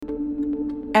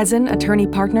Ezen Attorney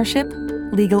Partnership,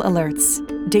 Legal Alerts.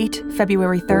 Date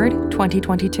February 3rd,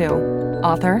 2022.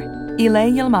 Author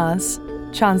Ile Yilmaz,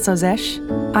 Chansozesh,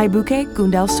 Aibuke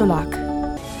Gundel Sulak.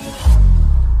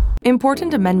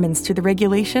 Important amendments to the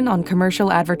Regulation on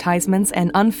Commercial Advertisements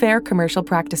and Unfair Commercial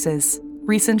Practices.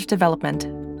 Recent development.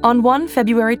 On 1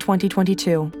 February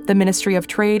 2022, the Ministry of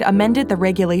Trade amended the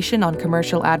Regulation on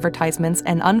Commercial Advertisements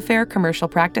and Unfair Commercial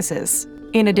Practices.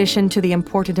 In addition to the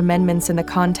important amendments in the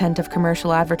content of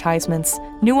commercial advertisements,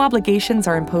 new obligations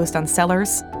are imposed on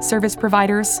sellers, service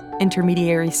providers,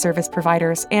 intermediary service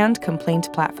providers, and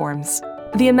complaint platforms.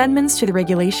 The amendments to the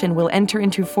regulation will enter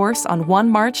into force on 1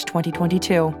 March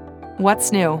 2022.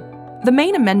 What's new? The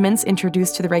main amendments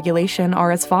introduced to the regulation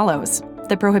are as follows.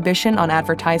 The prohibition on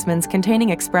advertisements containing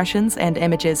expressions and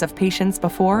images of patients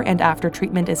before and after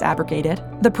treatment is abrogated.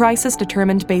 The prices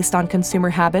determined based on consumer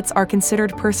habits are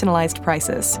considered personalized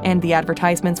prices, and the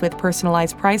advertisements with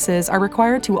personalized prices are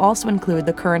required to also include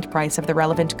the current price of the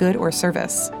relevant good or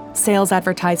service. Sales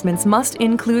advertisements must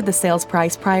include the sales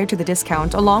price prior to the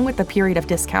discount along with the period of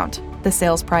discount. The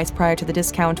sales price prior to the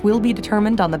discount will be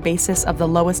determined on the basis of the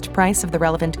lowest price of the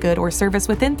relevant good or service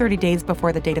within 30 days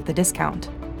before the date of the discount.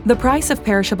 The price of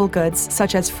perishable goods,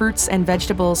 such as fruits and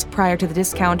vegetables, prior to the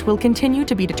discount will continue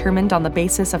to be determined on the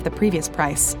basis of the previous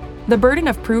price. The burden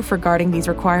of proof regarding these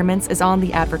requirements is on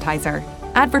the advertiser.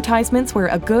 Advertisements where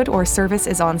a good or service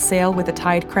is on sale with a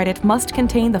tied credit must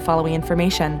contain the following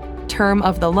information: term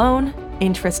of the loan,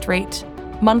 interest rate,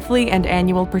 monthly and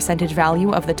annual percentage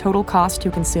value of the total cost to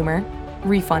consumer,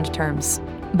 refund terms.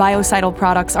 Biocidal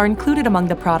products are included among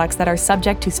the products that are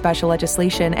subject to special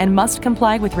legislation and must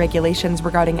comply with regulations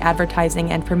regarding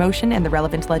advertising and promotion in the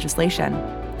relevant legislation.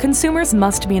 Consumers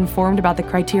must be informed about the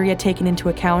criteria taken into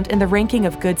account in the ranking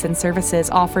of goods and services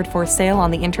offered for sale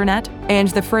on the internet, and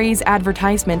the phrase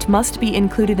advertisement must be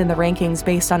included in the rankings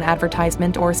based on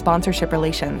advertisement or sponsorship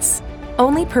relations.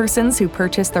 Only persons who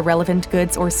purchase the relevant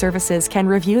goods or services can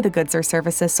review the goods or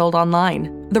services sold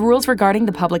online. The rules regarding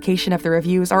the publication of the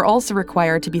reviews are also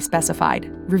required to be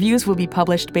specified. Reviews will be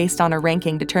published based on a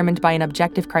ranking determined by an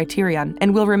objective criterion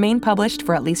and will remain published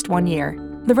for at least 1 year.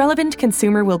 The relevant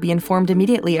consumer will be informed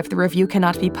immediately if the review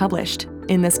cannot be published.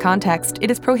 In this context, it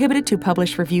is prohibited to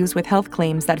publish reviews with health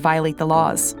claims that violate the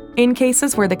laws. In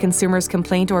cases where the consumer's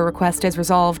complaint or request is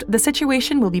resolved, the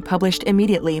situation will be published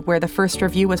immediately where the first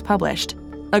review was published.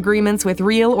 Agreements with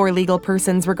real or legal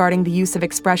persons regarding the use of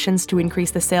expressions to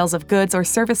increase the sales of goods or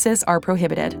services are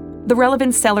prohibited. The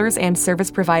relevant sellers and service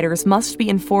providers must be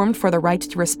informed for the right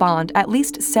to respond at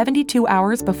least 72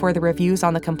 hours before the reviews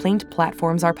on the complaint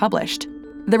platforms are published.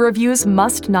 The reviews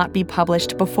must not be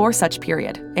published before such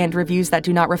period, and reviews that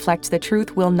do not reflect the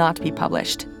truth will not be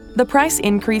published. The price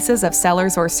increases of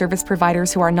sellers or service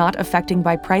providers who are not affected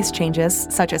by price changes,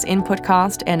 such as input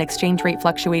cost and exchange rate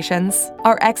fluctuations,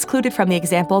 are excluded from the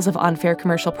examples of unfair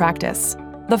commercial practice.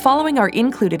 The following are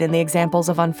included in the examples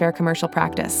of unfair commercial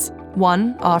practice.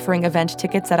 1. Offering event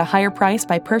tickets at a higher price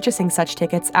by purchasing such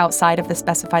tickets outside of the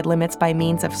specified limits by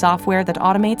means of software that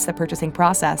automates the purchasing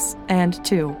process. And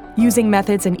 2. Using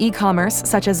methods in e-commerce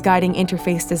such as guiding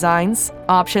interface designs,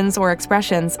 options, or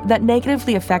expressions that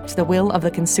negatively affect the will of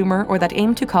the consumer or that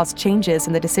aim to cause changes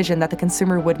in the decision that the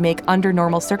consumer would make under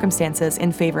normal circumstances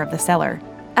in favor of the seller.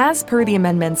 As per the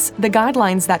amendments, the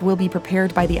guidelines that will be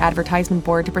prepared by the Advertisement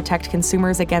Board to protect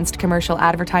consumers against commercial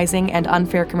advertising and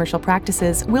unfair commercial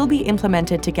practices will be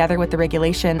implemented together with the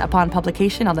regulation upon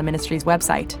publication on the Ministry's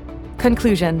website.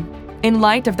 Conclusion. In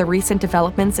light of the recent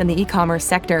developments in the e-commerce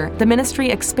sector, the Ministry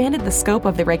expanded the scope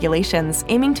of the regulations,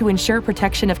 aiming to ensure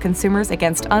protection of consumers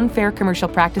against unfair commercial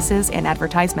practices and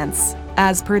advertisements.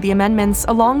 As per the amendments,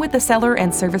 along with the seller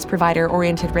and service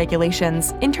provider-oriented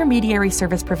regulations, intermediary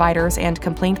service providers and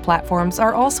complaint platforms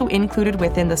are also included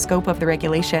within the scope of the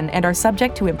regulation and are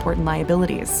subject to important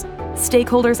liabilities.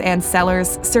 Stakeholders and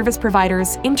sellers, service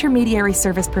providers, intermediary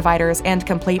service providers, and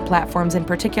complaint platforms in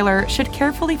particular should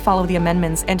carefully follow the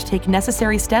amendments and take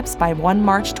necessary steps by 1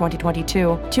 March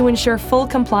 2022 to ensure full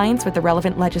compliance with the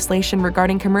relevant legislation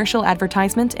regarding commercial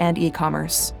advertisement and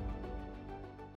e-commerce.